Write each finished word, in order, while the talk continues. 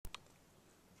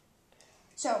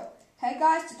So, hey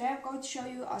guys, today I'm going to show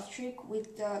you a trick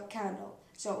with the candle.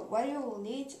 So, what you will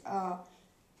need a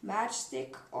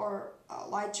matchstick or a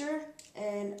lighter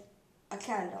and a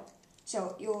candle.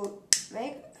 So, you'll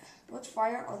put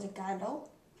fire on the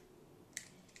candle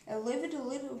and leave it a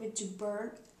little bit to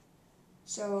burn.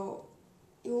 So,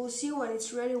 you will see when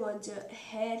it's ready, when the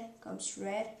head comes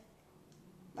red,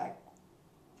 like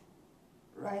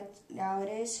right now it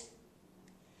is.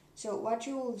 So, what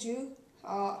you will do,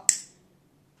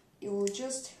 you will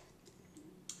just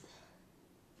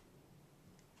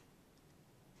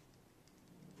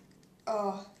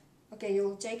okay,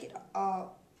 you'll take it,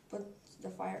 put the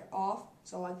fire off,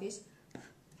 so like this,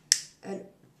 and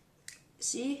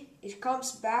see, it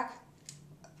comes back.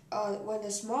 When the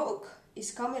smoke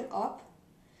is coming up,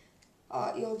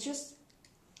 you'll just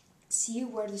see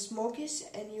where the smoke is,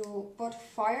 and you'll put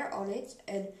fire on it,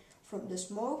 and from the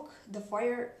smoke, the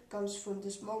fire comes from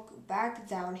the smoke back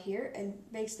down here and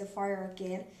makes the fire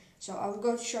again. So I'm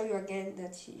going to show you again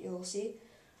that you'll see.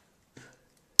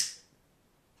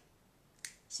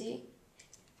 See,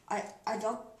 I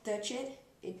don't touch it.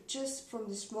 It just from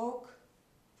the smoke.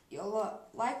 You'll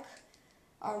like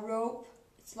a rope.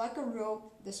 It's like a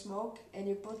rope, the smoke, and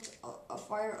you put a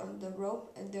fire on the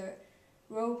rope, and the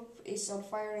rope is on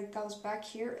fire and comes back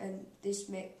here, and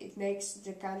it makes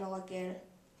the candle again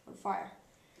on fire.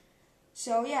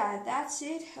 So yeah, that's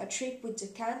it. A trick with the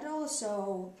candle.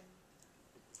 So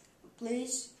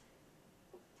please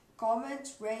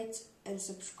comment, rate, and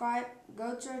subscribe.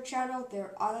 Go to our channel.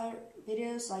 There are other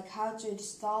videos like how to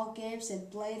install games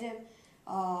and play them,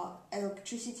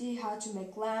 electricity, how to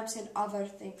make lamps, and other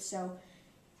things. So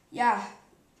yeah,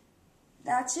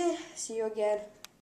 that's it. See you again.